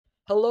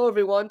Hello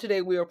everyone,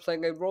 today we are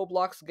playing a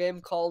Roblox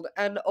game called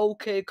An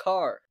OK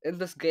Car. In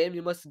this game,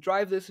 you must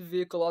drive this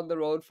vehicle on the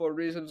road for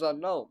reasons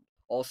unknown.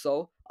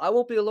 Also, I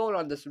won't be alone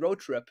on this road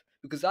trip,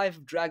 because I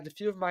have dragged a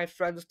few of my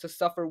friends to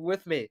suffer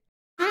with me.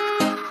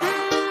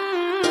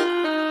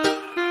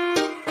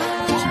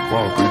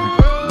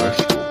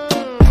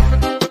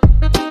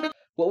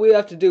 What we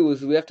have to do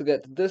is we have to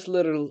get this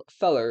little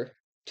feller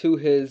to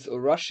his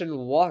Russian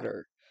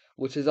water,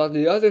 which is on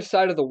the other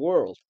side of the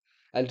world.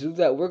 And to do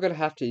that, we're going to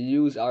have to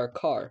use our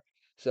car.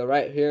 So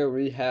right here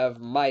we have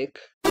Mike,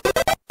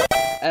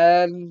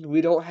 and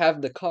we don't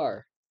have the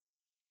car,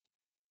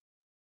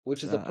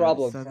 which is a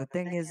problem. So the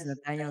thing is,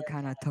 Nathaniel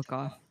kind of took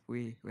off.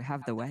 We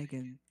have the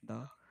wagon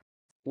though.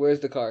 Where's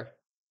the car?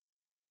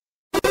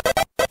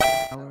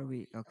 How are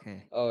we?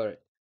 Okay. Alright.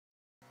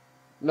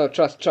 No,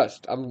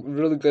 trust. I'm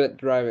really good at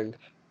driving.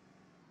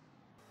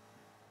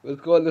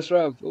 Let's go on this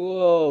ramp.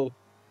 Whoa.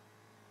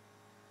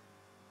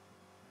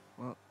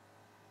 Well,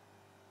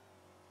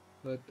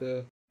 What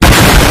the?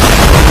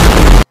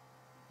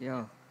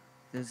 yo,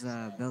 there's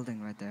a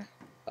building right there.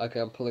 Okay,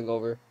 I'm pulling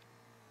over.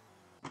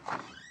 Okay,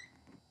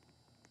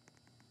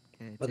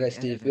 Okay, take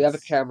Steve, we have a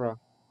evidence. camera.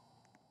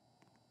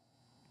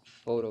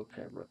 Photo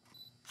camera.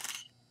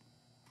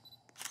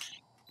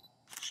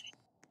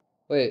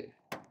 Wait.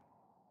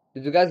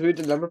 Did you guys read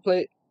the number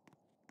plate?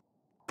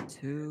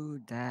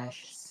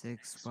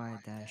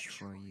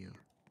 2-6Y-4U.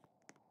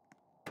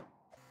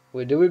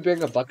 Wait, did we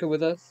bring a bucket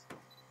with us?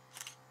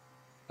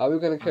 How are we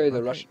gonna carry the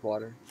Bucket? Russian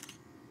water?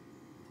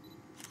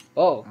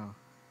 Oh. Oh,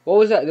 What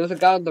was that? There was a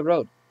guy on the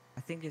road.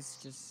 I think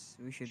it's just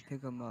we should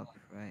pick him up,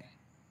 right?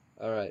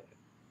 Alright.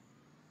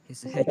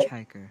 He's a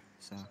hitchhiker,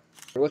 so.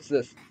 What's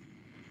this?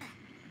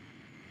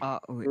 Oh,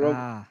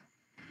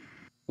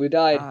 We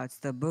died. it's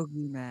the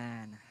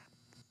boogeyman.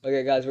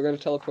 Okay, guys, we're gonna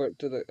teleport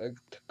to the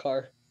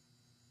car.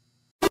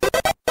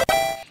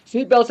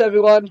 Seatbelts,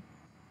 everyone!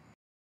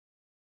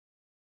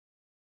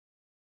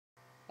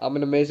 I'm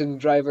an amazing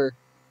driver.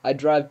 I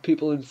drive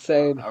people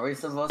insane. Are we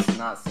supposed to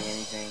not see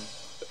anything?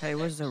 Hey,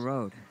 where's the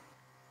road?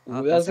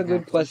 Oh, That's a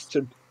good cactus.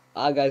 question.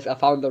 Ah, guys, I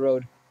found the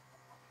road.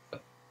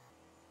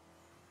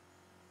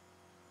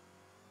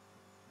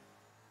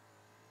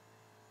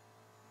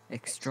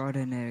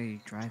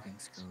 Extraordinary driving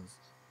skills.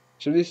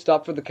 Should we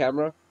stop for the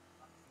camera?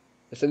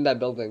 It's in that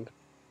building.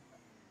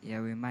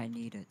 Yeah, we might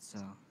need it, so.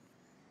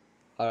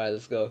 Alright,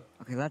 let's go.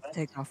 Okay, let's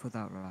take off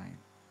without Ryan.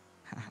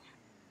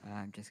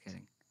 I'm just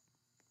kidding.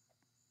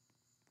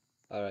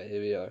 Alright,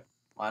 here we are.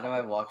 Why do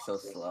I walk so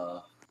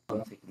slow?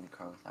 I'm taking the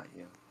car without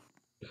you.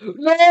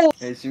 No!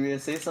 Hey, Shimia,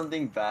 say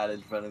something bad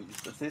in front of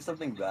you. Say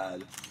something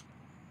bad.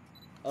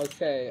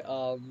 Okay,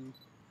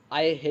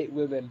 I hate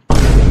women.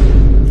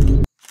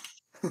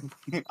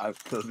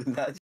 I've killed in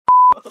that.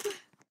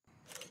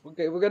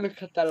 Okay, we're gonna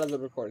cut that out of the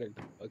recording,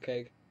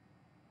 okay?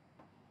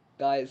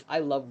 Guys, I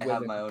love I women.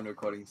 have my own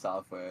recording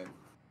software.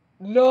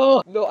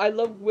 No! No, I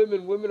love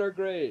women. Women are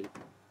great.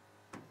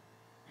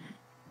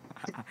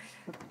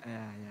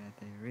 Yeah,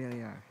 they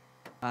really are.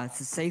 It's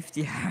a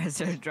safety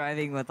hazard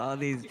driving with all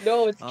these.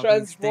 No, it's all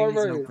these things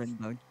Transformers. open,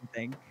 don't you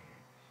think?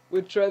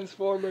 With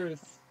Transformers.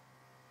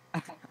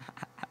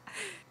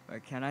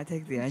 But can I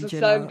take the It's the engine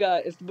sign out? guy.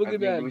 It's the I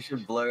think we boogeyman.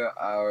 should blur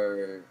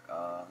our,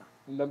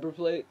 Number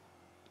plate.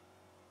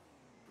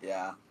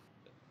 yeah.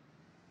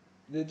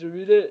 Did you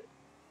read it?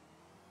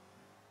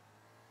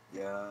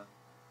 Yeah.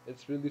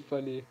 It's really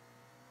funny.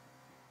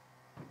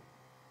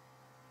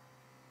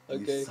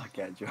 Okay. You suck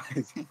at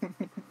driving.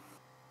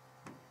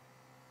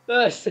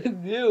 I said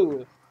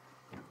you.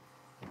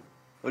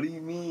 What do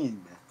you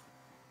mean?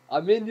 I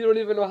mean, you don't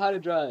even know how to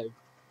drive.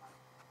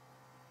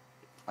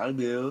 I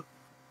do.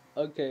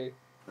 Okay.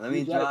 Let me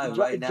You drive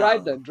right now.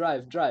 Drive then.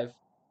 Drive. Drive.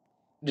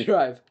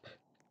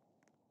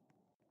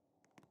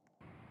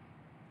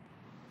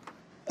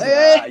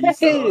 Yeah, you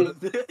Hey! saw.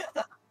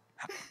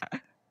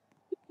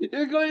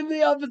 You're going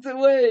the opposite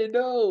way.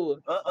 No.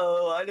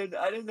 Uh-oh, I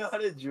didn't know how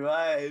to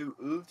drive.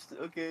 Oops.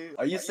 Okay.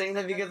 Are you saying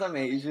that because I'm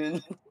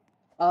Asian?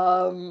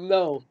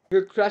 No.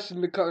 You're crashing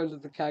the car into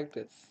the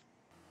cactus.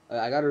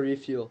 I gotta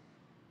refuel.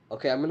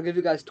 Okay, I'm gonna give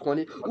you guys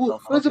 20. Ooh,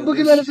 it's a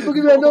boogeyman! It's a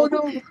boogeyman! No,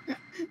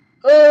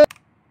 no!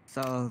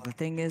 So the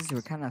thing is,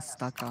 we're kind of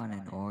stuck on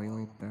an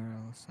oil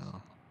barrel,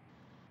 so.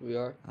 We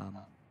are.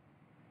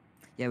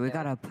 Yeah, we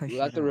gotta push We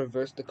it have to up.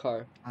 reverse the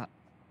car. Uh,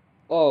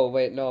 Oh,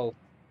 wait, no.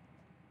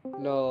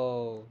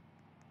 No.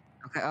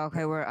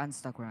 Okay, we're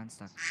unstuck.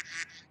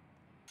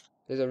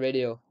 There's a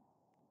radio.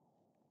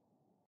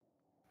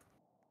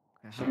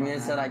 Okay, Shimia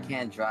said I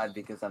can't drive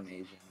because I'm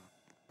Asian.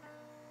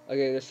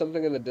 Okay, there's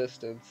something in the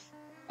distance.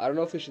 I don't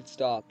know if we should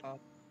stop.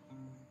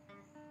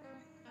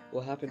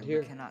 What happened Okay,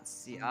 here? we cannot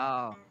see.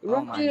 Oh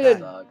my Ryan!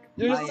 god.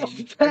 You're so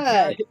Ryan,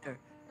 bad!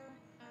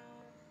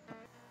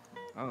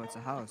 Oh, it's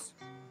a house.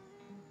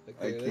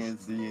 Okay, I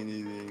can't see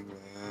anything,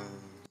 man.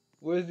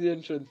 Where's the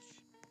entrance?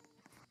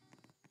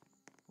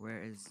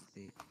 Where is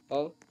the?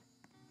 Oh?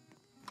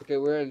 Okay,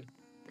 we're in.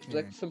 It's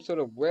like Here. some sort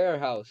of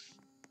warehouse.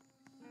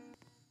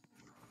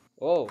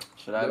 Oh.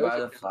 Should I buy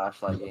the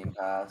flashlight game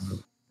pass?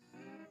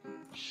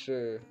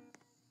 Sure.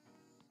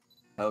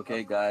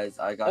 Okay, guys,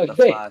 I got the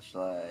Okay.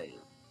 flashlight.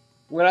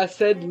 When I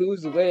said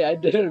lose weight, I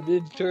didn't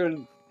mean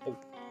turn.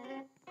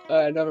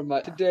 Alright, never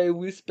mind. Today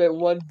we spent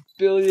 $1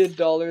 billion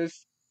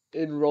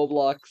in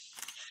Roblox.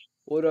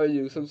 What are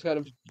you, some kind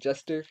of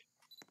jester?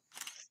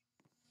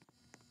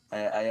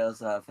 I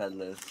also have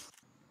headless.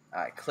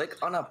 Alright, click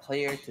on a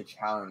player to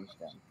challenge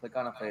them. Click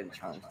on a player to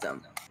challenge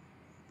them.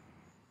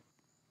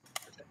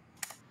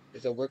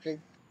 Is it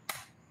working?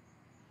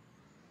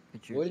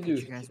 Could What did you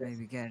you? guys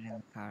maybe get in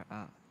the car?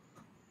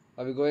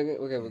 Are we going?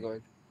 Okay, we're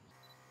going.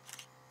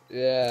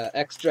 Yeah,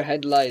 extra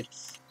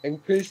headlights,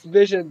 increased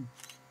vision.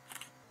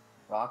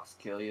 Rocks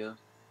kill you.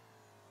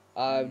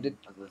 Did,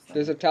 What's this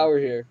there's thing? a tower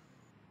here.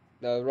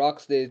 The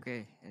rocks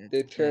Okay, they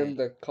it's turned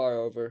the car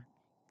over.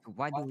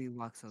 why do we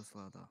walk so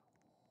slow though?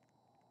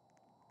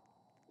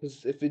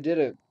 Because if we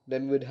didn't,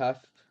 then we'd have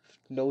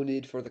no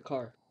need for the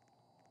car.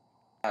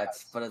 Yeah,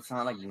 but it's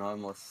not like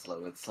normal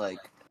slow. It's like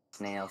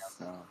snail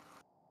snow.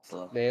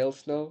 Slow. Nail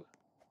snow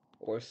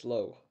or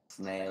slow.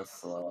 Snail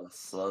slow.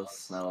 Slow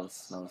snow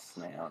snow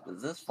snail.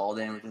 Does this fall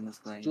damage in this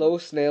game? Slow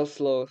snail,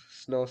 slow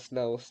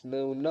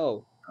snow.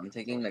 No. I'm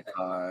taking the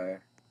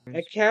car.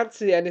 I can't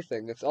see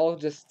anything. It's all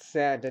just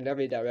sand in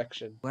every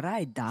direction. Would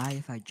I die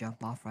if I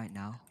jump off right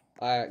now?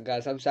 Alright,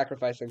 guys, I'm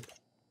sacrificing.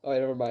 Oh,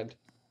 never mind.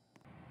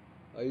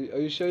 Are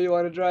you sure you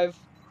want to drive?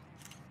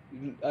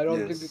 I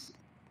don't think Yes.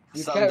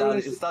 you can't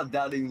really. Stop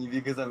doubting me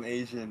because I'm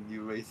Asian,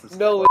 you racist.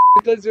 No,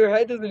 because your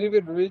head doesn't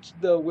even reach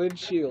the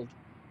windshield.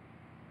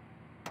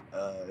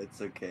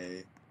 It's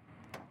okay.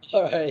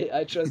 Alright,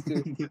 I trust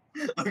you.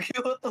 Okay,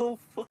 what the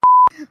fuck?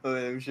 Oh,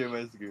 wait, let me share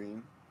my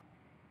screen.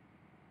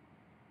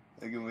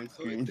 Look at my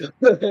screen.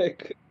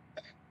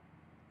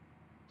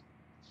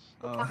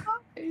 Oh,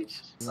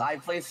 So I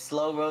played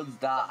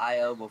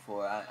slowroads.io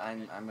before.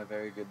 I'm a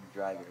very good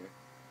driver.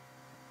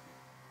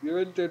 You're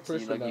in third See,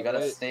 person look, now, you gotta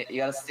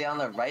right? stay on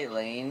the right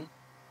lane.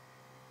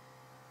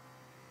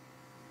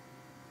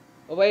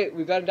 Oh wait,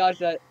 we gotta dodge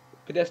that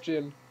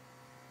pedestrian.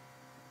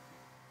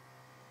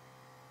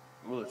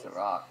 Ooh, it's a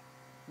rock.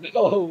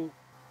 No.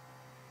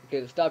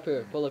 Okay, stop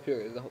here. Pull up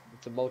here.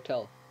 It's a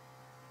motel.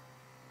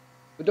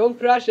 But don't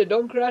crash it.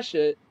 Don't crash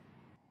it.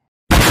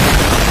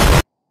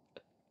 can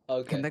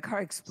Okay, the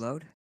car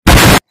explode?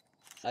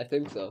 I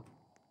think so.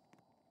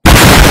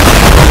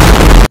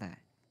 That.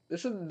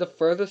 This is the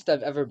furthest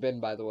I've ever been,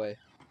 by the way.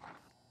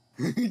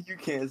 You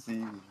can't see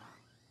me.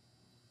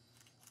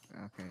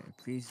 Okay,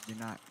 please do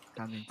not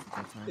come into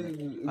the This toilet.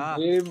 is Ah,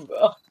 game.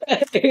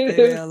 leave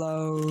me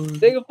alone.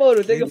 Take a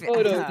photo. Take a Leave me.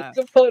 photo.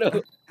 Take a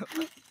photo.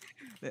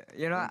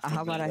 You know, Don't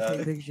how put about I that take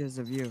out. pictures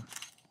of you?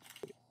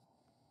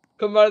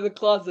 Come out of the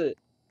closet.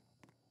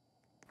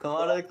 Come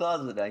out of the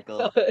closet,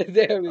 Michael.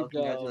 There we Oh, go. Okay,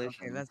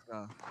 congratulations. let's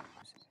go.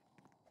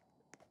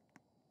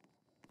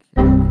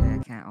 Okay,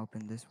 I can't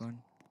open this one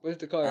Where's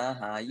the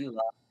car? You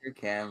lost your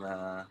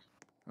camera.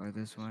 or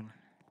this one.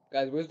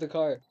 Guys, where's the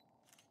car?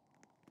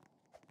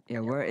 Yeah,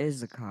 where is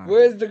the car?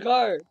 Where's the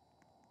car?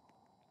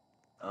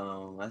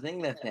 I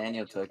think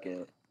Nathaniel took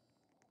it.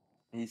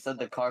 He said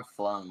the car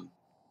flung.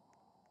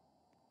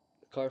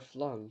 The car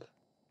flung.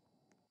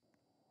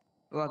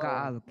 Oh, I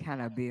got a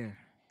can of beer.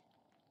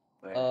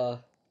 Where?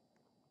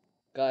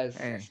 Guys,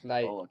 Hey. it's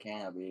night. Oh, a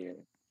can of beer.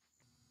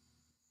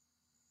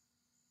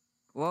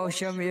 Whoa,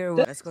 show me your.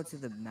 Let's go to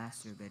the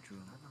master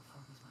bedroom.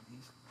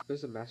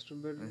 There's a master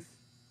bedroom. With,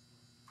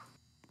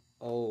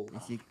 Oh.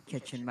 is you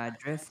catching my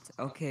drift?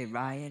 Okay,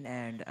 Ryan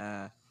and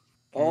Cassie.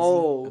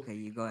 Oh. Okay,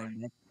 you go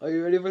in bed. Are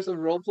you ready for some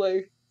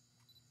roleplay?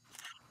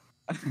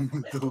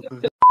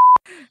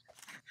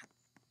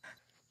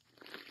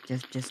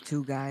 Just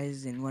two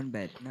guys in one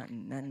bed.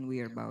 Nothing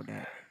weird about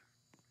that.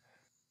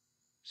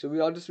 Should we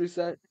all just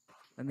reset?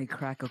 Let me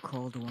crack a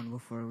cold one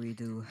before we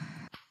do.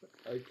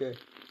 Okay.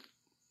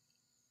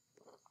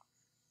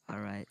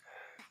 Alright.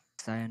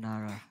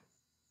 Sayonara.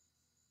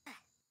 I'm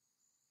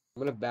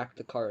gonna back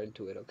the car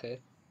into it, okay?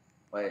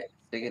 Wait,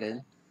 stick it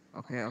in.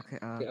 Okay, Okay,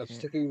 I'm okay.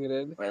 sticking it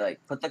in. Wait, like,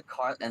 put the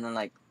cart and then,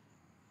 like...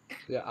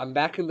 Yeah, I'm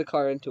backing the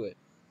car into it.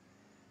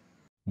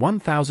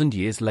 1,000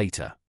 years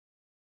later.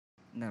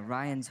 No,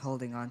 Ryan's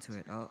holding on to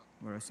it. Oh,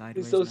 we're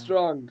sideways He's so now.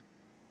 strong.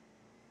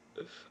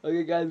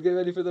 Okay, guys, get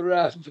ready for the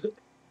ramp.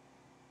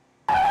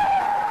 I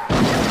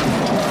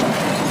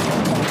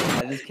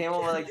just came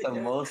up with, like, the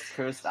most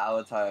cursed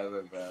avatar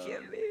ever, bro.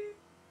 Get me.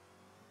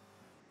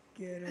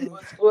 Get him.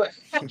 What?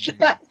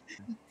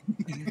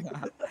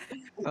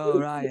 Oh,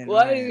 Ryan.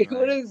 Why?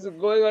 What Ryan. is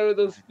going on with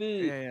those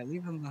feet? Yeah,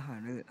 leave him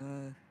behind.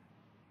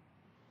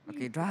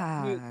 Okay,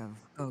 drive.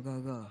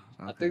 Go.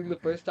 I Okay, think the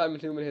okay. first time in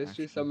human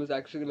history, Actually. someone's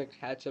actually gonna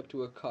catch up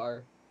to a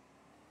car.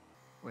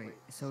 Wait,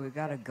 so we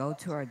gotta go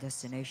to our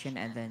destination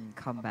and then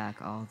come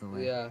back all the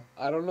way. Yeah,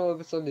 I don't know if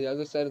it's on the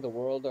other side of the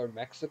world or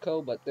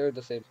Mexico, but they're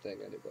the same thing,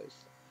 anyways.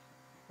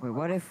 Wait,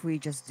 what if we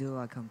just do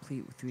a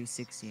complete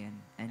 360 and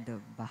end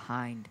up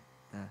behind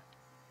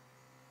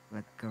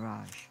the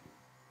garage?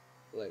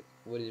 Like,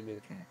 what do you mean?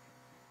 Okay.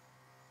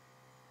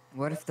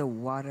 What if the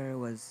water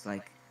was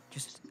like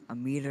just a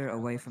meter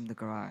away from the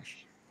garage,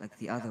 like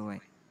the other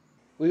way?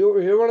 Well,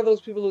 you're one of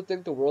those people who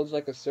think the world's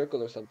like a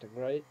circle or something,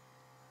 right?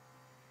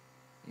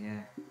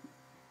 Yeah.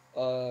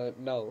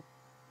 No.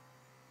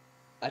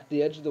 At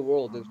the edge of the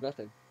world, there's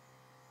nothing.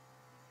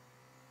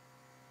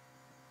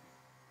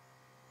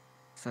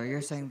 So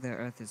you're saying the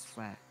Earth is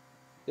flat?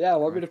 Yeah,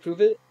 want me to Correct.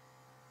 prove it?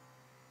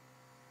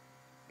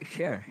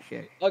 Sure,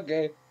 sure.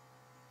 Okay.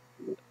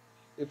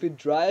 If we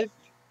drive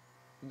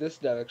this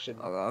direction,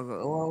 Whoa, whoa,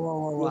 whoa,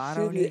 whoa! we'll I see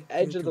don't the need you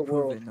edge of to the prove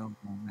world. it no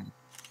more, man.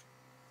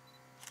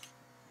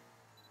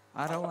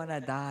 I don't wanna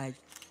die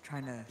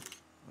trying to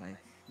like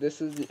This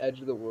is the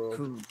edge of the world.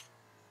 prove.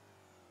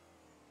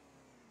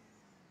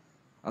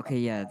 Okay,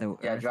 yeah, the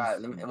Yeah, Earth drive.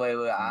 is. Wait.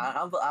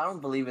 I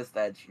don't believe it's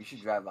that. You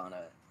should drive on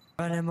it.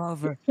 Run him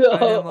over! Run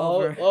Oh, him oh,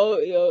 over! oh,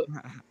 yo.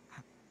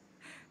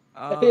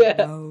 Oh Yeah.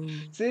 no!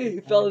 See, he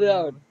Run fell him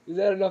down. over. Is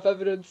that enough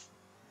evidence?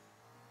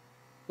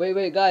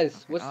 Wait, guys.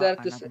 Okay. What's Oh, that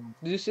at this? another one.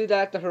 Did you see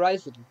that at the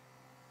horizon?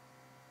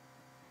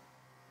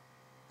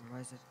 Where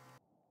is it?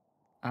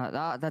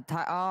 The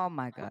tie. Oh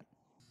my god.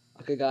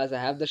 Okay, guys, I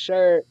have the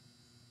shirt.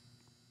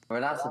 We're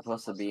not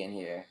supposed to be in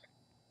here.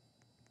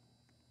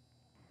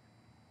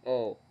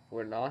 Oh,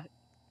 we're not?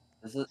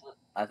 This is.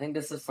 I think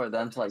this is for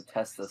them to like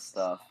test this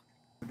stuff.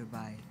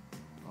 Goodbye.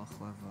 Au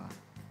revoir.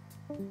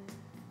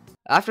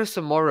 After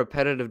some more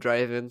repetitive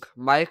driving,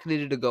 Mike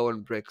needed to go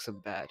and break some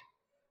bad.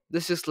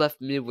 This just left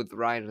me with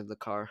Ryan in the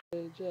car.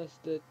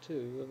 Just the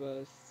two of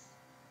us.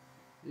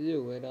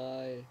 You and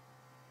I.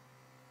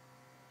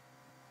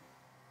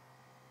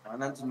 I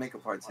meant to make a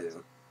part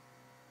 2.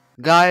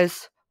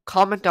 Guys,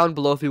 comment down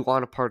below if you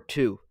want a part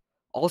 2.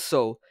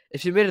 Also,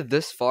 if you made it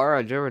this far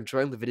and you're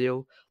enjoying the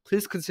video,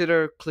 please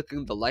consider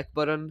clicking the like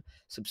button,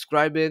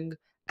 subscribing,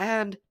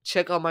 and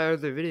check out my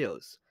other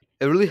videos.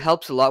 It really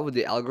helps a lot with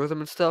the algorithm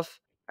and stuff,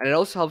 and it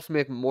also helps me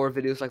make more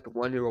videos like the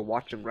one you are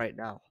watching right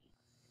now.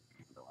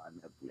 I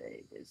want to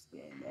play this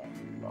game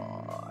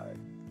anymore.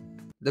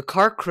 The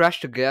car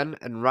crashed again,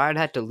 and Ryan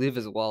had to leave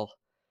as well.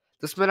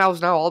 This meant I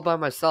was now all by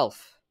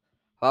myself.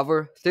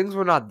 However, things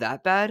were not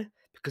that bad,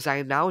 because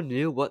I now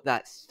knew what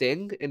that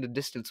thing in the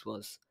distance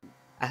was.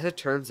 As it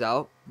turns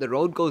out, the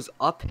road goes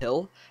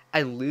uphill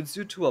and leads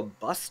you to a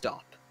bus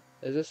stop.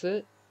 Is this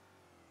it?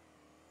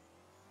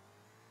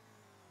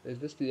 Is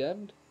this the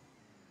end?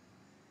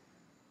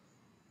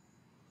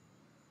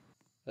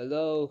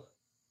 Hello?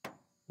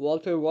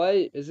 Walter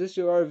White, is this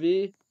your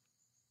RV?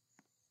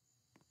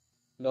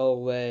 No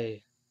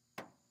way.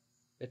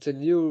 It's a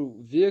new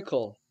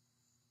vehicle.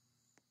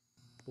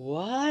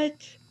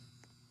 What?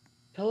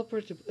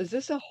 Teleport to... Is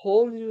this a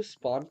whole new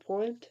spawn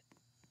point?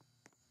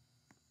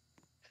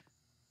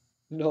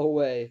 No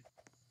way.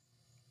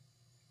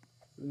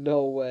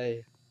 No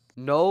way.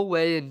 No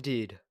way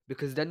indeed.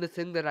 Because then the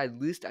thing that I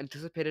least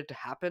anticipated to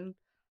happen,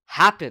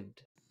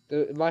 happened.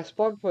 My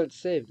spawn point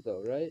saved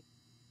though, right?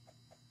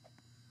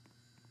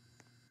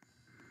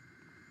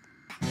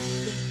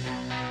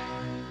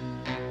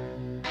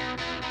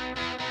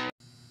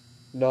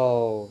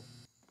 No.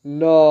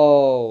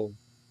 No.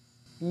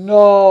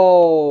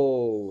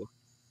 No.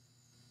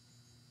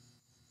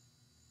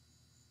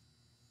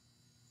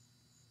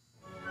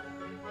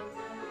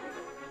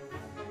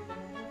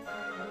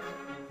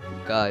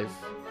 Guys,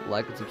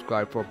 like and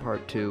subscribe for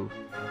part 2.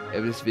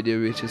 If this video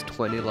reaches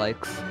 20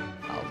 likes,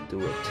 I'll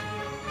do it.